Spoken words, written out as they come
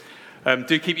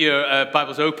Do keep your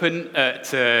Bibles open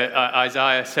to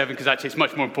Isaiah 7, because actually it's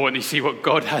much more important you see what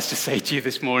God has to say to you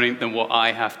this morning than what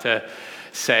I have to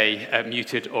say,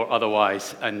 muted or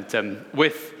otherwise. And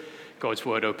with God's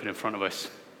word open in front of us,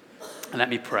 let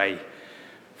me pray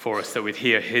for us that we'd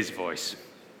hear his voice.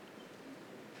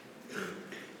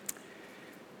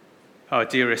 Our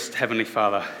dearest Heavenly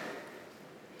Father,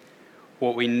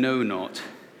 what we know not,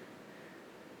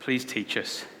 please teach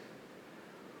us.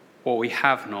 What we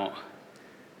have not,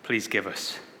 please give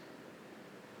us.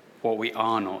 What we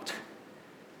are not,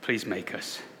 please make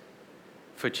us.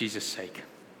 For Jesus' sake.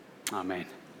 Amen.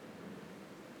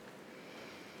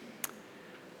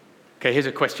 Okay, here's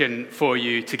a question for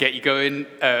you to get you going.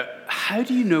 How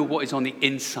do you know what is on the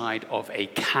inside of a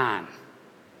can?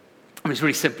 I mean, it's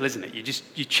really simple, isn't it?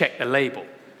 You check the label.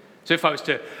 So if I was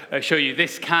to show you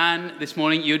this can this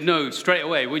morning, you'd know straight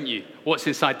away, wouldn't you, what's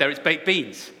inside there? It's baked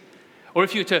beans. Or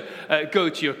if you were to go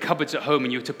to your cupboards at home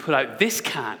and you were to pull out this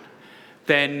can,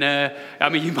 then,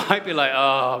 you might be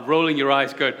like, rolling your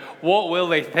eyes going, what will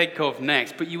they think of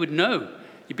next? But you would know.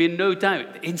 You'd be in no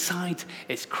doubt. Inside,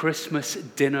 it's Christmas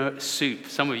dinner soup.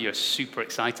 Some of you are super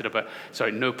excited about,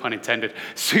 sorry, no pun intended,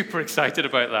 super excited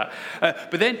about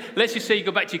that. But then, let's just say you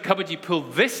go back to your cupboard, you pull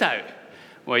this out.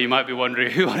 Well, you might be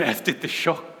wondering, who on earth did the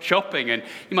shopping? And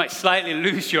you might slightly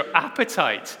lose your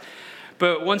appetite.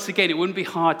 But once again, it wouldn't be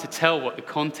hard to tell what the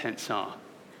contents are.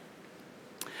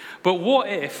 But what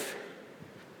if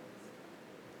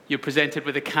you're presented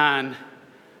with a can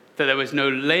that there was no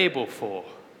label for?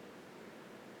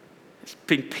 It's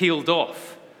been peeled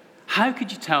off. How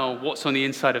could you tell what's on the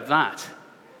inside of that?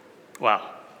 Well,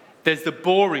 there's the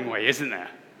boring way, isn't there?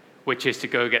 Which is to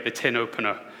go get the tin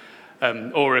opener.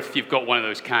 Or if you've got one of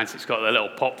those cans, it's got the little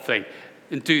pop thing.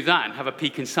 And do that and have a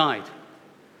peek inside.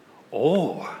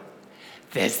 Or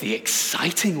there's the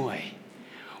exciting way,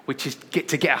 which is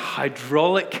to get a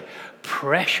hydraulic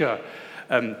pressure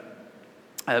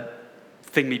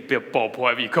thingy-bob,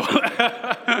 whatever you call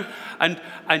it,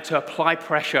 and to apply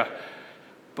pressure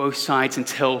both sides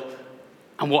until,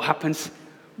 and what happens?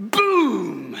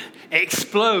 Boom! It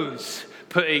explodes,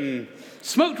 putting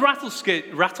smoked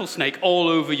rattlesnake all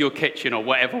over your kitchen or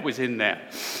whatever was in there.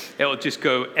 It'll just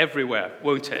go everywhere,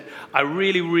 won't it? I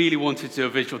really, really wanted to do a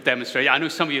visual demonstration. I know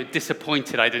some of you are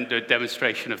disappointed I didn't do a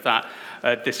demonstration of that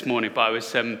this morning, but I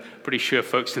was pretty sure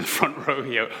folks in the front row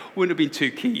here wouldn't have been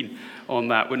too keen on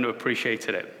that, wouldn't have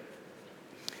appreciated it.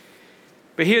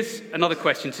 But here's another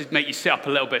question to make you sit up a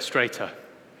little bit straighter.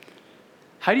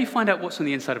 How do you find out what's on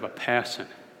the inside of a person?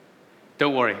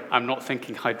 Don't worry, I'm not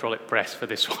thinking hydraulic press for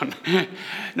this one.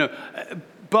 No,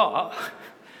 but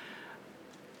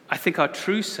I think our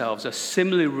true selves are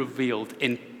similarly revealed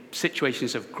in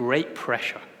situations of great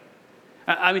pressure.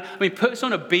 I mean, put us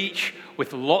on a beach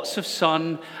with lots of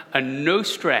sun and no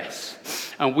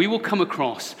stress, and we will come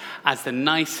across as the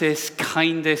nicest,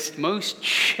 kindest, most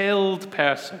chilled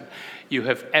person you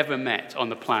have ever met on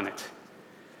the planet.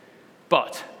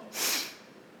 But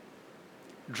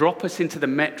drop us into the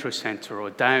Metro Centre or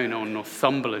down on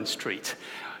Northumberland Street,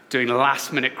 doing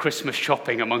last-minute Christmas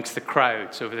shopping amongst the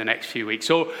crowds over the next few weeks,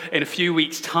 or in a few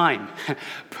weeks' time,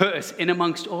 put us in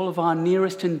amongst all of our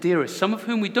nearest and dearest, some of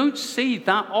whom we don't see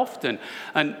that often,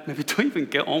 and maybe don't even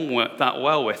get on that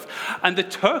well with. And the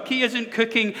turkey isn't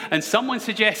cooking, and someone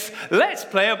suggests, let's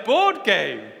play a board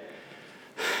game.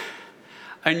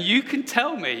 And you can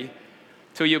tell me,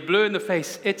 till you're blue in the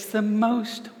face, it's the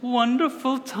most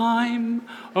wonderful time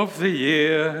of the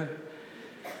year.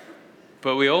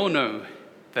 But we all know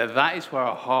that is where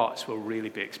our hearts will really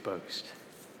be exposed.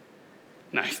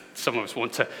 Now, some of us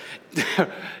want to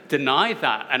deny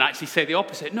that and actually say the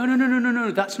opposite.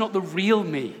 No, that's not the real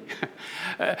me.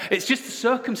 It's just the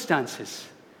circumstances.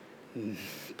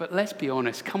 But let's be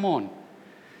honest, come on.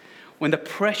 When the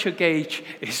pressure gauge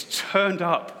is turned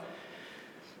up,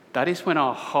 that is when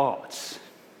our hearts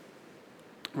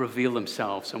reveal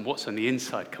themselves and what's on the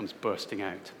inside comes bursting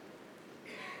out.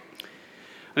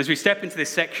 And as we step into this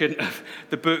section of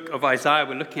the book of Isaiah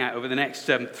we're looking at over the next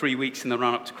 3 weeks in the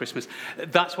run-up to Christmas,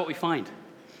 that's what we find.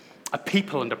 A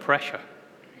people under pressure.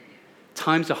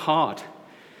 Times are hard.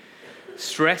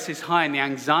 Stress is high and the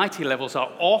anxiety levels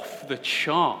are off the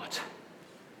chart.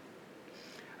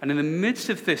 And in the midst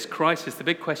of this crisis, the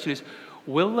big question is,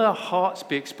 will their hearts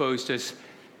be exposed as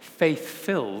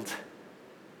faith-filled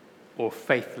or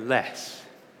faithless?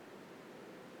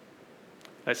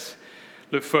 Let's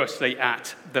look firstly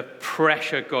at the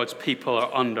pressure God's people are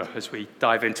under as we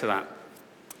dive into that.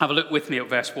 Have a look with me at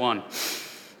verse 1,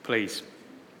 please.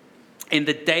 In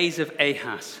the days of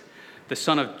Ahaz, the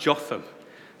son of Jotham,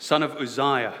 son of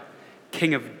Uzziah,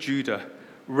 king of Judah,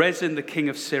 Rezin, the king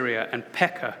of Syria, and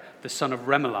Pekah, the son of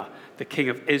Remelah, the king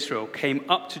of Israel, came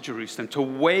up to Jerusalem to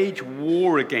wage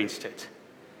war against it,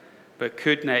 but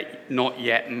could not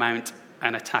yet mount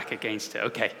an attack against it.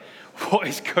 Okay, what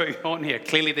is going on here?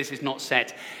 Clearly this is not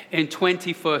set in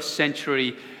 21st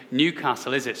century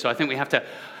Newcastle, is it? So I think we have to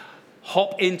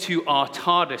hop into our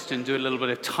TARDIS and do a little bit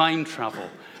of time travel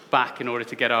back in order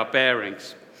to get our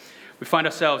bearings. We find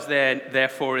ourselves there,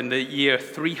 therefore, in the year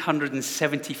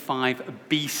 375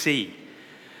 BC.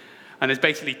 And there's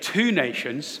basically two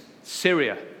nations,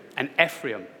 Syria and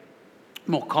Ephraim,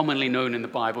 more commonly known in the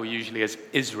Bible usually as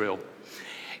Israel,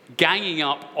 ganging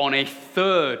up on a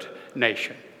third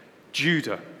nation,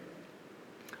 Judah.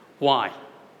 Why?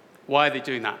 Why are they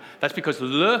doing that? That's because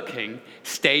lurking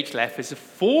stage left is a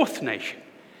fourth nation,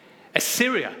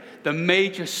 Assyria, the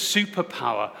major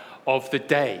superpower of the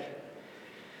day,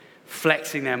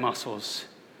 flexing their muscles,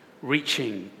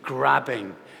 reaching,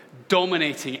 grabbing,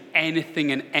 dominating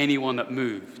anything and anyone that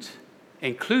moved,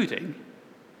 including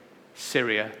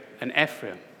Syria and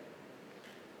Ephraim.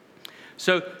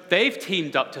 So they've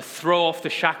teamed up to throw off the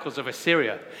shackles of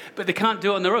Assyria, but they can't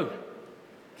do it on their own.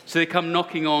 So they come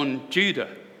knocking on Judah,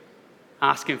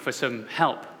 asking for some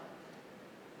help.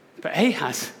 But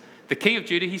Ahaz, the king of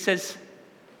Judah, he says,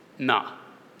 no,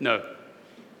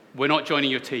 we're not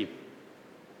joining your team.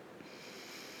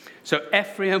 So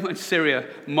Ephraim and Syria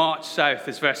march south,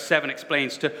 as verse 7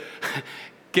 explains, to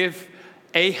give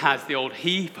Ahaz the old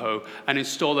heave-ho and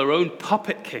install their own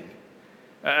puppet king,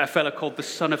 a fellow called the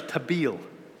son of Tabeel,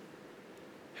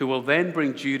 who will then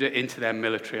bring Judah into their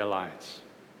military alliance.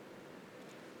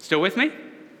 Still with me?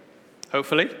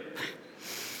 Hopefully.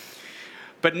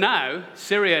 But now,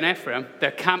 Syria and Ephraim, they're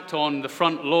camped on the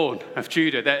front lawn of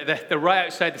Judah. They're right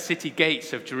outside the city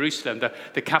gates of Jerusalem,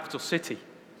 the capital city.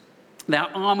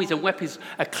 Their armies and weapons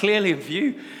are clearly in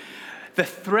view. The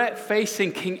threat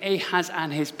facing King Ahaz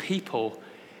and his people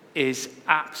is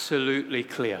absolutely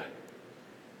clear.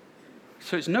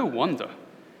 So it's no wonder,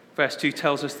 verse 2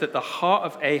 tells us that the heart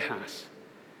of Ahaz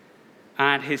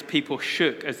and his people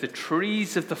shook as the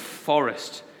trees of the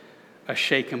forest are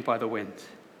shaken by the wind.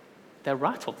 They're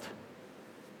rattled.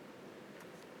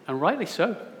 And rightly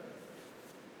so.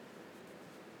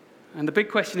 And the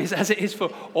big question is, as it is for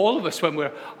all of us when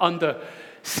we're under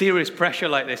serious pressure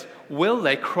like this, will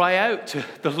they cry out to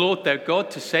the Lord their God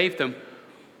to save them,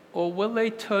 or will they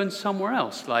turn somewhere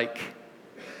else, like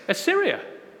Assyria?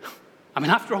 I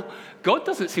mean, after all, God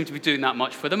doesn't seem to be doing that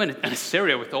much for them, and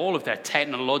Assyria, with all of their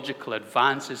technological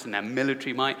advances and their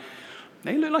military might,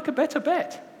 they look like a better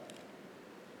bet.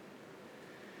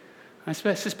 I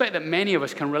suspect that many of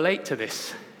us can relate to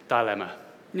this dilemma.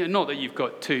 Not that you've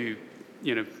got two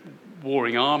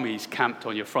warring armies camped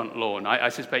on your front lawn. I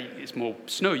suspect it's more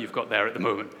snow you've got there at the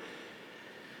moment.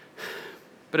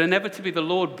 But inevitably, the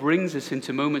Lord brings us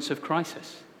into moments of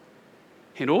crisis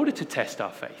in order to test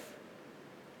our faith.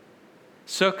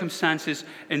 Circumstances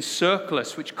encircle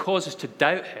us which cause us to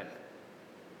doubt him.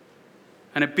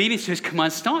 And obedience to his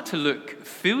commands start to look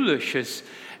foolish as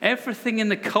everything in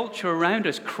the culture around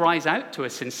us cries out to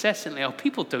us incessantly. Oh,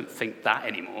 people don't think that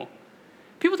anymore.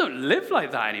 People don't live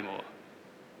like that anymore.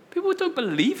 People don't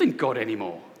believe in God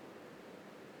anymore.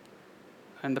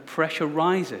 And the pressure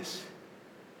rises.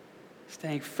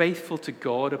 Staying faithful to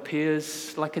God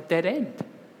appears like a dead end.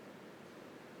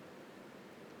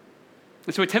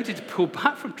 And so we're tempted to pull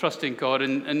back from trusting God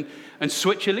and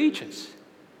switch allegiance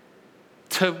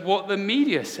to what the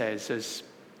media says as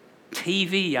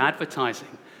TV,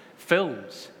 advertising,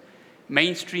 films,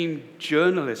 mainstream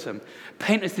journalism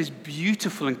paint us this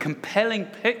beautiful and compelling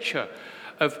picture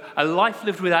of a life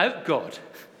lived without God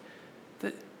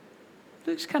that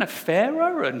looks kind of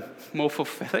fairer and more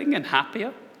fulfilling and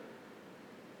happier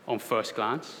on first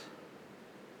glance.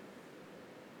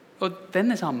 Well, then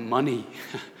there's our money.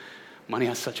 Money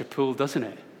has such a pull, doesn't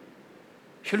it?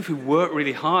 Surely if we work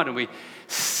really hard and we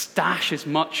stash as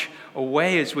much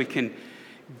away as we can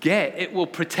get, it will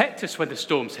protect us when the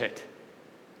storms hit.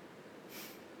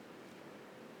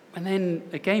 And then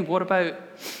again, what about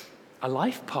a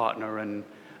life partner and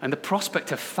the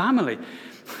prospect of family?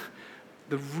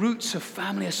 The roots of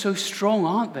family are so strong,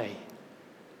 aren't they?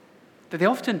 That they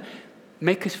often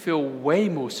make us feel way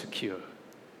more secure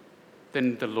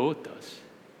than the Lord does.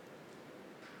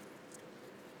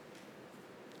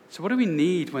 So what do we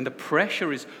need when the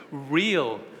pressure is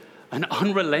real and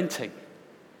unrelenting?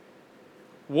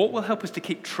 What will help us to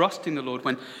keep trusting the Lord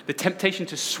when the temptation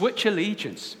to switch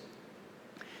allegiance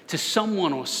to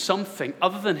someone or something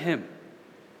other than him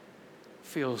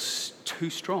feels too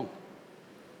strong?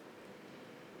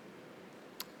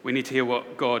 We need to hear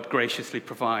what God graciously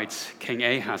provides King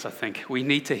Ahaz, I think. We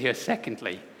need to hear,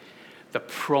 secondly, the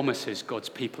promises God's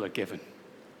people are given.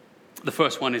 The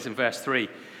first one is in verse 3.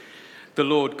 The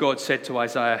Lord God said to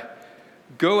Isaiah,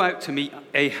 "Go out to meet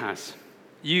Ahaz,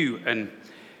 you and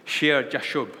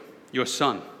Shear-Jashub, your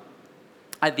son,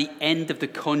 at the end of the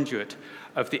conduit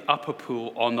of the upper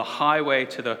pool on the highway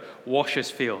to the washer's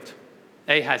field."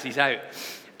 Ahaz is out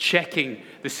checking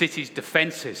the city's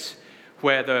defenses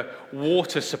where the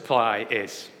water supply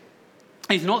is.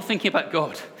 He's not thinking about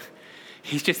God.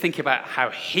 He's just thinking about how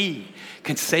he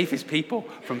can save his people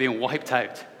from being wiped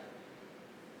out.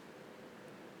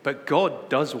 But God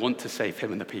does want to save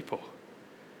him and the people.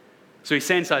 So he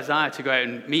sends Isaiah to go out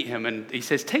and meet him, and he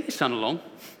says, "Take your son along."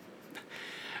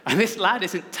 And this lad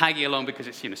isn't tagging along because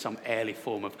it's, some early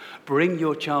form of bring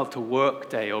your child to work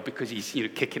day, or because he's,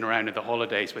 kicking around in the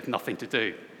holidays with nothing to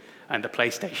do and the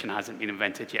PlayStation hasn't been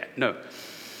invented yet. No.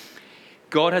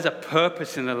 God has a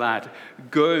purpose in the lad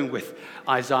going with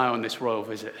Isaiah on this royal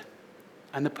visit.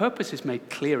 And the purpose is made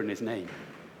clear in his name.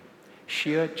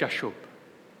 Shear-Jashub.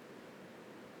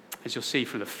 As you'll see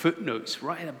from the footnotes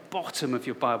right at the bottom of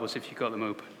your Bibles if you've got them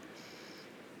open.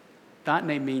 That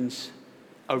name means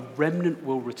a remnant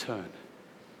will return.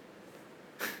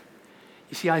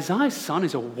 You see, Isaiah's son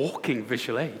is a walking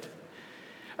visual aid.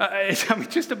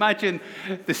 Just imagine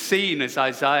the scene as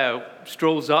Isaiah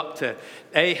strolls up to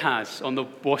Ahaz on the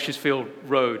Washersfield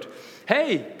Road.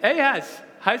 "Hey, Ahaz,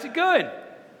 how's it going?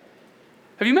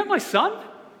 Have you met my son?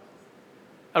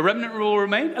 A remnant will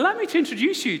remain. Allow me to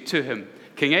introduce you to him.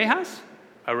 King Ahaz,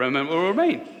 a remnant will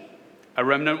remain. A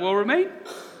remnant will remain.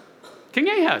 King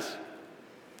Ahaz."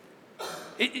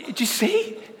 Do you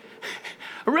see?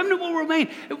 A remnant will remain.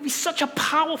 It would be such a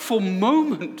powerful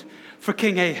moment for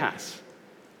King Ahaz.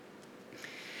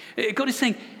 God is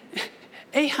saying,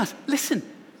 "Ahaz, listen,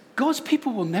 God's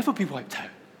people will never be wiped out.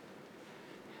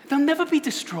 They'll never be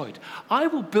destroyed. I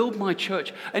will build my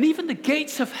church, and even the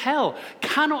gates of hell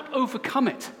cannot overcome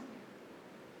it."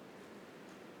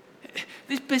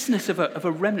 This business of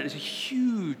a remnant is a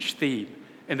huge theme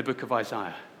in the book of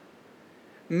Isaiah.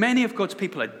 Many of God's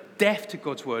people are deaf to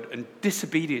God's word and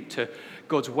disobedient to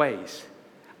God's ways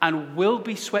and will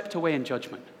be swept away in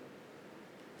judgment.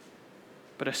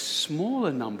 But a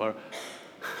smaller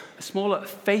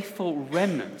faithful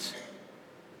remnant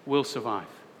will survive.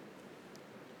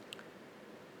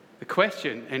 The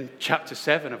question in chapter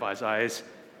 7 of Isaiah is,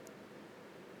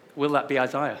 will that be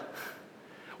Isaiah?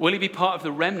 Will he be part of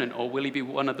the remnant, or will he be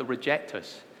one of the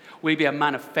rejectors? Will he be a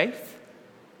man of faith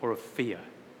or of fear?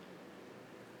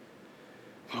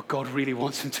 Well, God really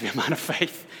wants him to be a man of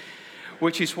faith,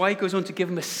 which is why he goes on to give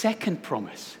him a second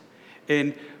promise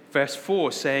in verse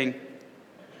 4, saying,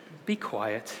 be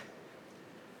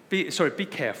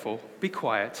careful, be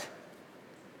quiet,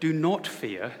 do not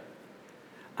fear,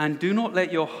 and do not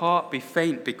let your heart be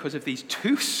faint because of these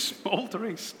two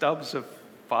smoldering stubs of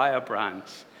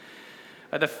firebrands,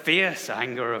 the fierce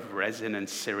anger of Rezin and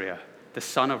Syria, the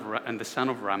son of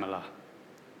Ramelah.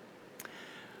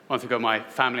 A month ago, my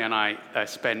family and I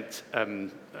spent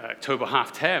October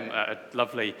half term at a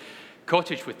lovely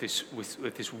cottage with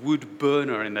this wood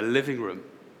burner in the living room.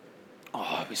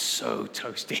 Oh, it was so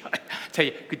toasty. I tell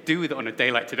you, could do with it on a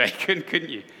day like today, couldn't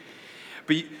you?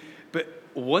 But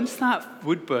once that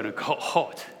wood burner got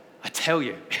hot, I tell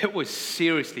you, it was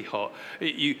seriously hot.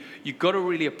 You got to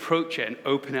really approach it and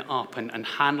open it up and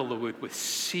handle the wood with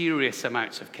serious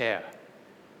amounts of care.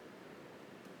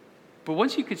 But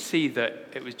once you could see that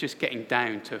it was just getting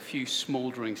down to a few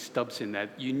smoldering stubs in there,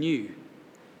 you knew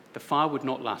the fire would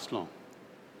not last long.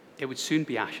 It would soon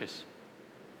be ashes.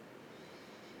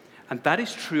 And that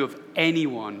is true of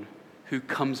anyone who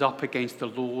comes up against the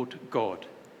Lord God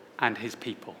and his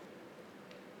people.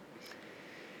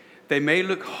 They may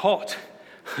look hot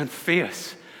and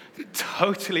fierce,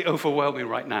 totally overwhelming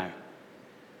right now,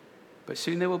 but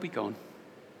soon they will be gone.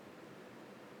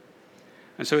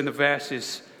 And so in the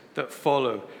verses that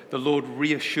follow, the Lord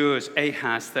reassures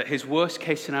Ahaz that his worst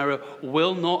case scenario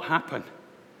will not happen,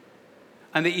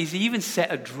 and that he's even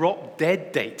set a drop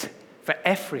dead date for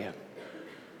Ephraim.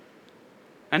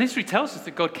 And history tells us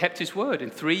that God kept his word. In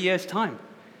 3 years' time,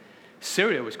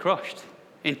 Syria was crushed.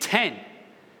 In 10,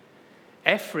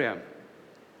 Ephraim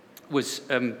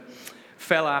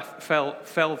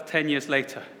fell 10 years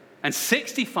later. And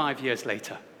 65 years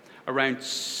later, around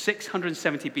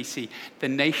 670 BC, the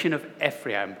nation of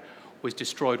Ephraim was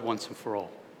destroyed once and for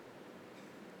all.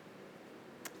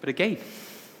 But again,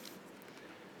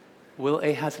 will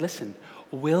Ahaz listen?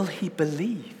 Will he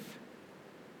believe?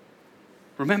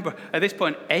 Remember, at this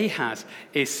point, Ahaz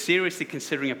is seriously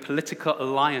considering a political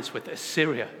alliance with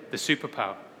Assyria, the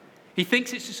superpower. He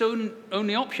thinks it's his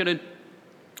only option, and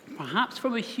perhaps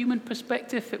from a human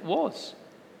perspective it was.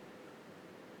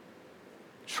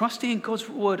 Trusting in God's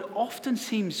word often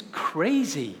seems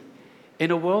crazy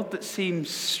in a world that seems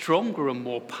stronger and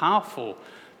more powerful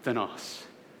than us.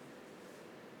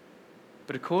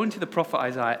 But according to the prophet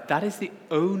Isaiah, that is the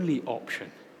only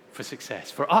option for success,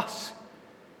 for us,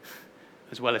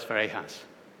 as well as for Ahaz.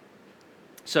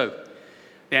 So,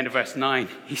 the end of verse 9,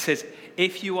 he says,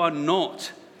 if you are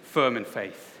not firm in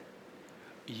faith,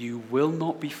 you will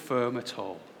not be firm at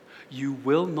all. You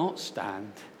will not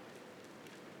stand.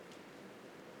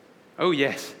 Oh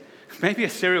yes, maybe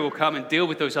Assyria will come and deal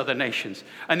with those other nations,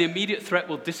 and the immediate threat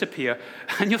will disappear,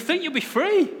 and you'll think you'll be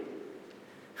free.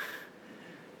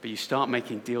 But you start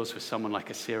making deals with someone like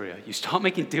Assyria. You start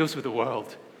making deals with the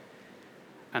world,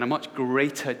 and a much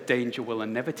greater danger will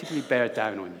inevitably bear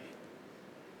down on you.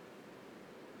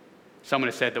 Someone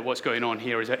has said that what's going on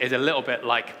here is a little bit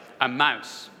like a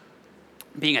mouse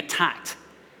being attacked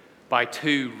by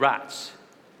two rats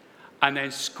and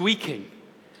then squeaking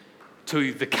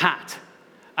to the cat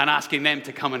and asking them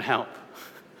to come and help.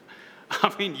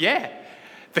 I mean, yeah,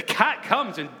 the cat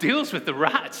comes and deals with the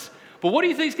rats, but what do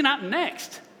you think is going to happen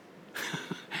next?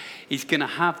 He's going to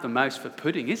have the mouse for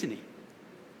pudding, isn't he?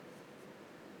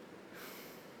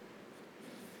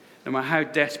 No matter how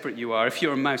desperate you are, if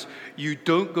you're a mouse, you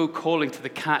don't go calling to the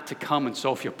cat to come and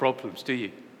solve your problems, do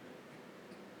you?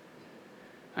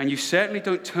 And you certainly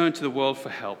don't turn to the world for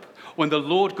help when the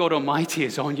Lord God Almighty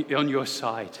is on your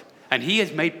side, and he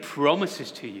has made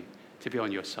promises to you to be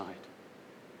on your side.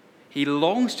 He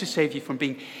longs to save you from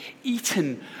being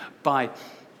eaten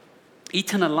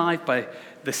alive by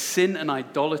the sin and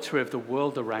idolatry of the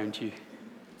world around you,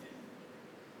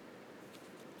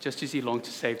 just as he longed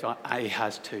to save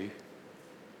Ahaz too.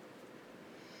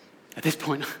 At this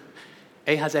point,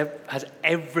 Ahaz has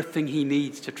everything he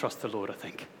needs to trust the Lord, I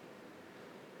think.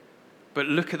 But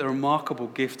look at the remarkable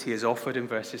gift he has offered in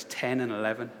verses 10 and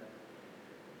 11.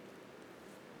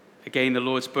 Again, the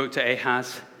Lord spoke to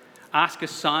Ahaz, ask a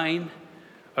sign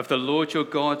of the Lord your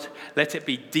God, let it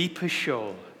be deep as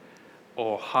Sheol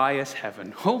or high as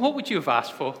heaven. What would you have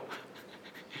asked for?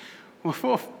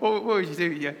 What would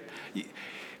you do?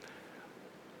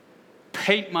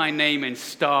 Paint my name in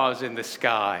stars in the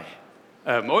sky.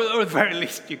 Or at the very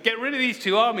least, you get rid of these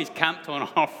two armies camped on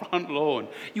our front lawn.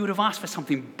 You would have asked for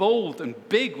something bold and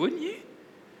big, wouldn't you?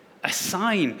 A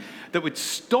sign that would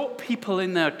stop people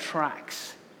in their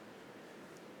tracks.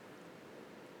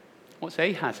 What's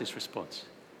Ahaz's response?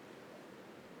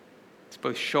 It's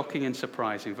both shocking and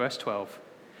surprising. Verse 12.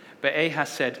 But Ahaz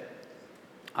said,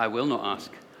 I will not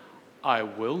ask. I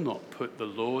will not put the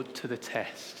Lord to the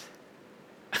test.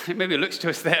 Maybe it looks to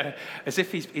us there as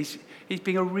if he's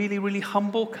being a really, really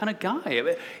humble kind of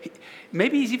guy.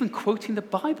 Maybe he's even quoting the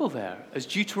Bible there, as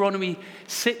Deuteronomy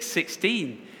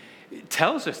 6:16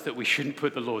 tells us that we shouldn't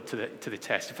put the Lord to the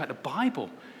test. In fact, the Bible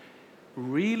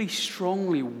really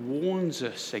strongly warns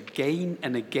us again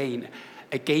and again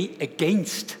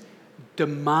against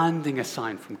demanding a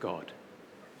sign from God.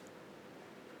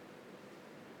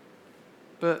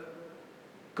 But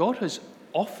God has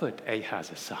offered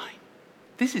Ahaz a sign.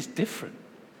 This is different.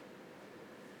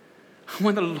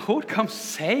 When the Lord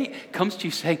comes to you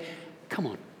saying, come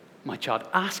on, my child,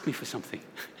 ask me for something.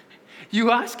 You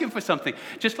ask him for something,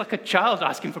 just like a child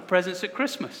asking for presents at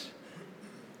Christmas.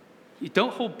 You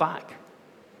don't hold back.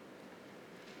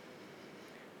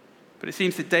 But it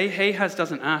seems that Ahaz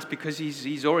doesn't ask because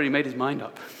he's already made his mind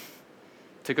up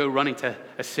to go running to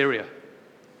Assyria.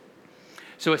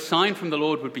 So a sign from the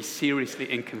Lord would be seriously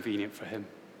inconvenient for him.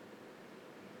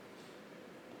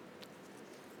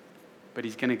 But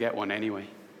he's going to get one anyway.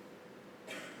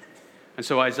 And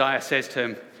so Isaiah says to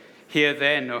him, hear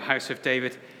then, O house of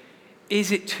David,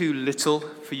 is it too little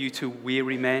for you to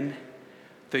weary men,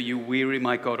 that you weary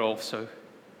my God also?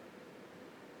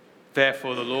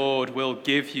 Therefore the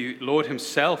Lord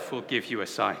himself will give you a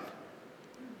sign.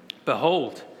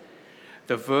 Behold,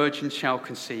 the virgin shall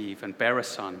conceive and bear a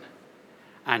son,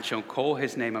 and shall call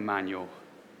his name Emmanuel,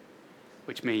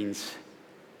 which means,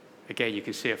 again, you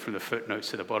can see it from the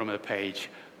footnotes at the bottom of the page,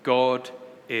 God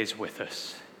is with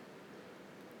us.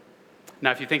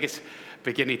 Now, if you think it's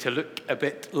beginning to look a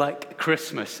bit like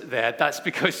Christmas there, that's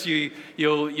because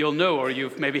you'll know, or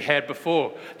you've maybe heard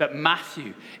before, that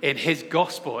Matthew, in his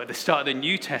gospel at the start of the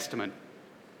New Testament,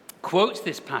 quotes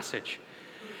this passage,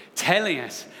 telling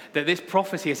us that this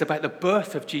prophecy is about the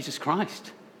birth of Jesus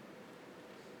Christ.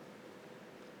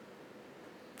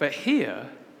 But here,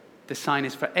 the sign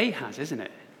is for Ahaz, isn't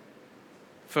it?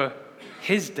 For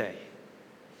his day.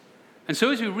 And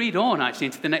so as we read on, actually,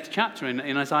 into the next chapter,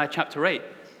 in Isaiah chapter 8,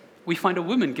 we find a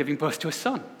woman giving birth to a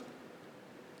son.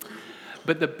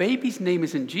 But the baby's name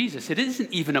isn't Jesus. It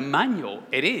isn't even Emmanuel.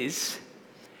 It is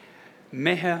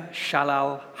Meher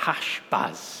Shalal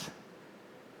Hashbaz.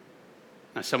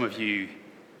 Now, some of you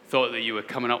thought that you were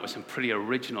coming up with some pretty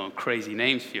original and crazy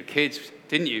names for your kids,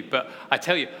 didn't you? But I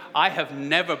tell you, I have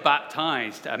never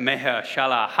baptized a Meher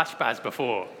Shalal Hashbaz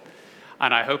before.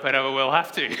 And I hope I never will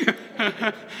have to.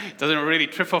 It doesn't really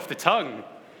trip off the tongue.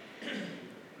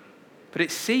 But it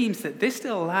seems that this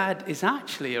little lad is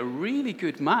actually a really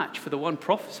good match for the one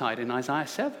prophesied in Isaiah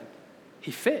 7.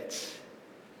 He fits.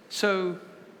 So,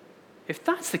 if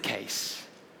that's the case,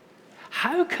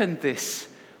 how can this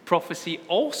prophecy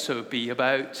also be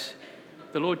about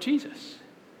the Lord Jesus?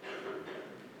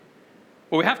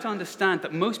 Well, we have to understand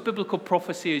that most biblical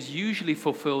prophecy is usually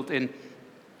fulfilled in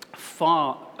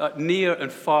near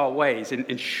and far ways,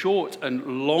 in short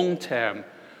and long-term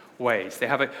ways. They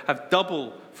have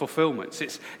double fulfillments.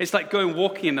 It's like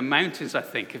walking in the mountains, I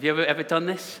think. Have you ever done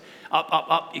this?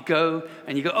 Up you go,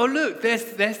 and you go, oh, look, there's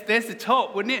the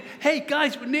top. Hey,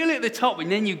 guys, we're nearly at the top. And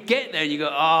then you get there, and you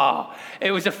go,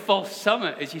 it was a false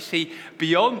summit. As you see,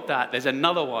 beyond that, there's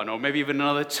another one, or maybe even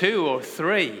another 2 or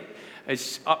 3,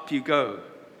 as up you go.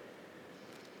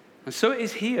 And so it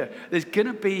is here. There's going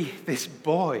to be this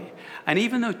boy. And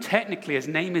even though technically his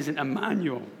name isn't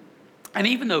Emmanuel, and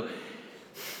even though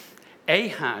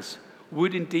Ahaz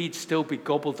would indeed still be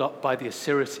gobbled up by the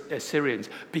Assyrians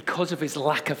because of his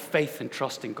lack of faith and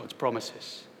trust in God's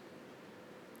promises,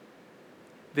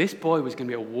 this boy was going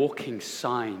to be a walking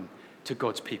sign to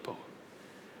God's people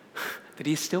that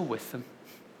he is still with them,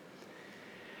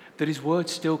 that his word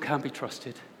still can be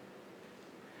trusted,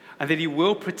 and that he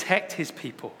will protect his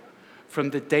people from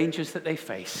the dangers that they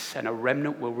face, and a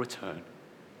remnant will return.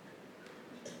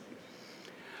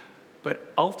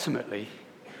 But ultimately,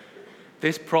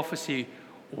 this prophecy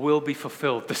will be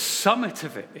fulfilled, the summit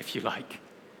of it, if you like,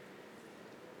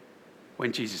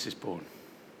 when Jesus is born.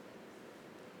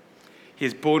 He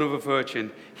is born of a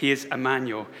virgin. He is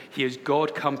Emmanuel. He is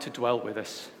God come to dwell with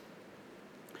us.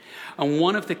 And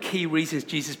one of the key reasons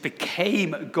Jesus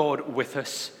became God with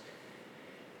us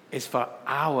is for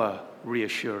our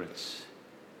reassurance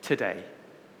today.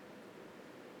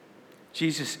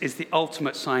 Jesus is the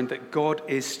ultimate sign that God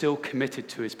is still committed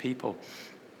to his people,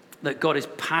 that God is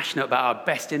passionate about our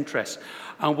best interests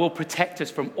and will protect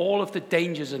us from all of the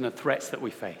dangers and the threats that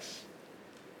we face.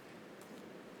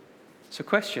 So,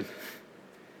 question: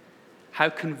 how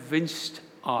convinced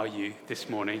are you this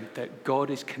morning that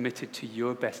God is committed to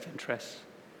your best interests?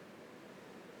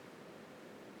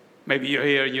 Maybe you're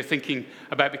here and you're thinking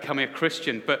about becoming a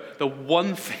Christian, but the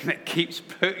one thing that keeps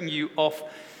putting you off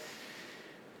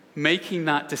making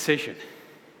that decision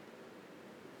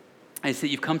is that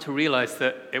you've come to realize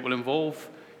that it will involve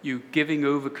you giving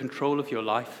over control of your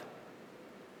life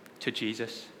to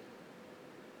Jesus.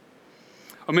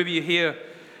 Or maybe you're here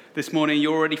this morning,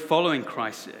 you're already following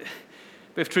Christ,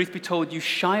 but if truth be told, you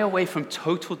shy away from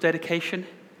total dedication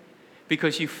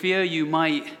because you fear you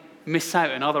might miss out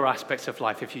on other aspects of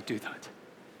life if you do that.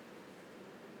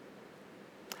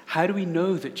 How do we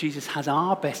know that Jesus has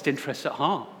our best interests at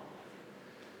heart?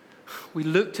 We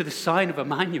look to the sign of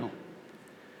Emmanuel,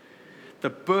 the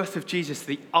birth of Jesus,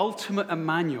 the ultimate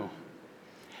Emmanuel.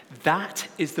 That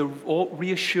is the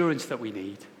reassurance that we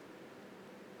need.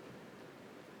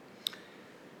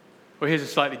 Well, here's a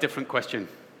slightly different question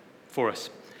for us.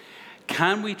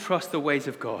 Can we trust the ways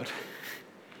of God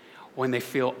when they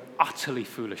feel utterly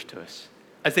foolish to us,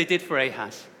 as they did for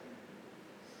Ahaz,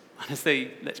 and as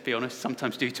they, let's be honest,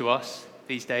 sometimes do to us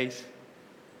these days?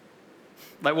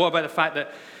 Like, what about the fact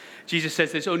that Jesus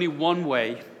says there's only one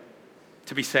way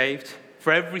to be saved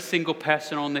for every single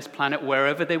person on this planet,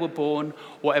 wherever they were born,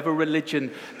 whatever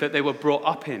religion that they were brought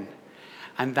up in,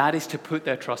 and that is to put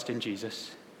their trust in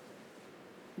Jesus?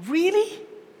 Really?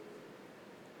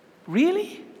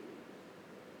 Really?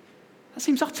 That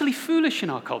seems utterly foolish in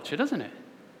our culture, doesn't it?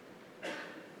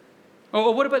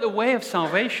 Or what about the way of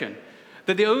salvation?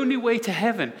 That the only way to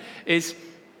heaven is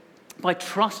by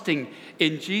trusting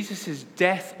in Jesus'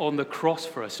 death on the cross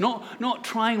for us. Not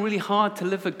trying really hard to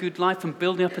live a good life and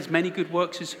building up as many good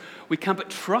works as we can, but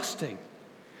trusting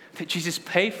that Jesus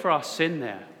paid for our sin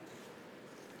there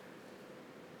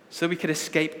so we could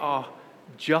escape our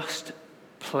just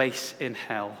place in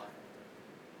hell.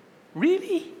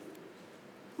 Really?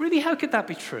 Really, how could that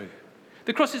be true?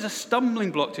 The cross is a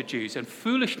stumbling block to Jews and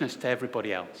foolishness to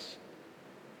everybody else.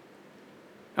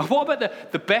 And what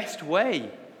about the best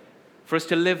way for us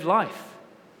to live life?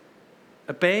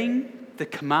 Obeying the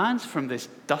commands from this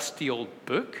dusty old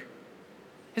book?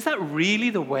 Is that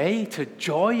really the way to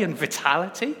joy and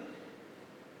vitality?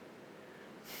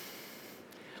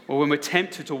 or when we're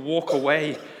tempted to walk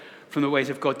away from the ways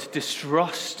of God, to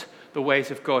distrust the ways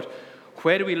of God,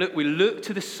 where do we look? We look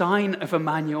to the sign of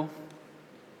Emmanuel.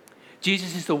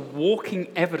 Jesus is the walking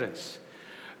evidence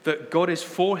that God is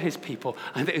for his people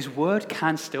and that his word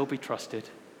can still be trusted.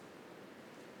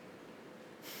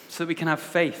 So that we can have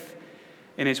faith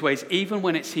in his ways, even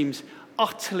when it seems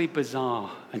utterly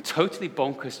bizarre and totally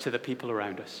bonkers to the people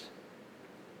around us.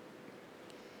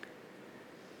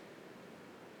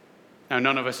 Now,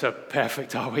 none of us are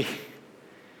perfect, are we?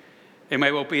 It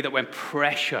may well be that when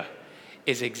pressure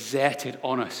is exerted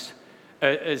on us,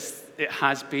 as it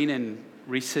has been in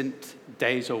recent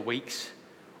days or weeks,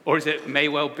 or as it may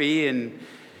well be in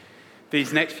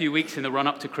these next few weeks in the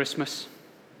run-up to Christmas,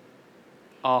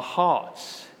 our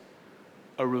hearts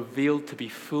are revealed to be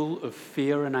full of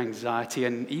fear and anxiety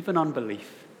and even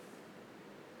unbelief.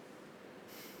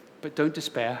 But don't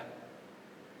despair.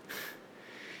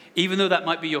 Even though that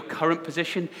might be your current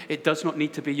position, it does not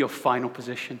need to be your final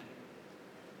position.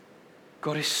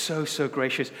 God is so, so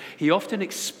gracious. He often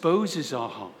exposes our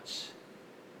hearts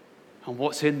and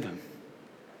what's in them,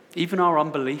 even our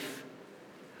unbelief,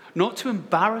 not to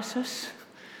embarrass us,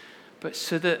 but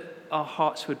so that our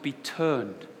hearts would be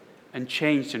turned and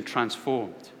changed and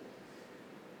transformed,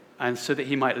 and so that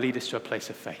he might lead us to a place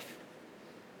of faith.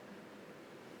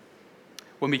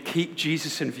 When we keep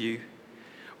Jesus in view,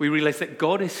 we realize that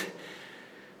God is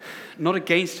not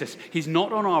against us. He's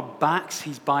not on our backs,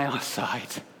 he's by our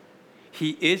side.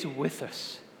 He is with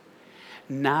us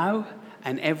now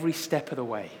and every step of the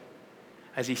way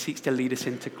as he seeks to lead us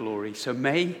into glory. So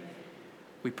may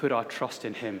we put our trust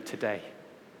in him today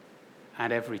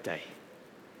and every day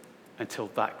until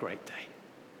that great day.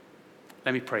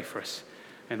 Let me pray for us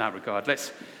in that regard.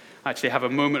 Let's actually have a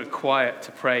moment of quiet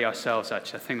to pray ourselves,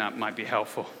 actually. I think that might be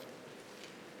helpful.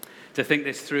 To think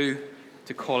this through,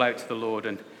 to call out to the Lord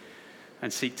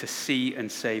and seek to see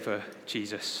and savor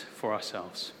Jesus for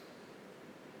ourselves.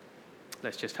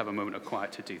 Let's just have a moment of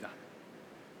quiet to do that.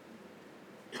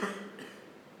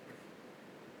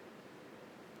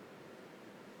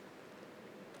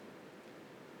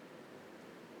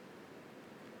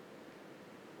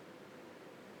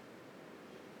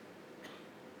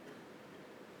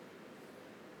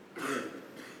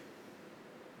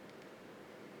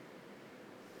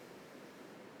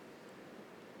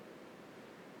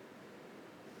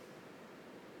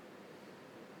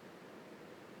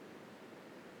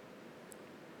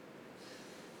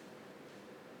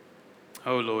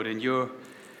 Oh Lord, in your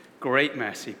great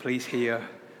mercy, please hear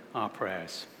our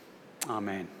prayers.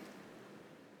 Amen.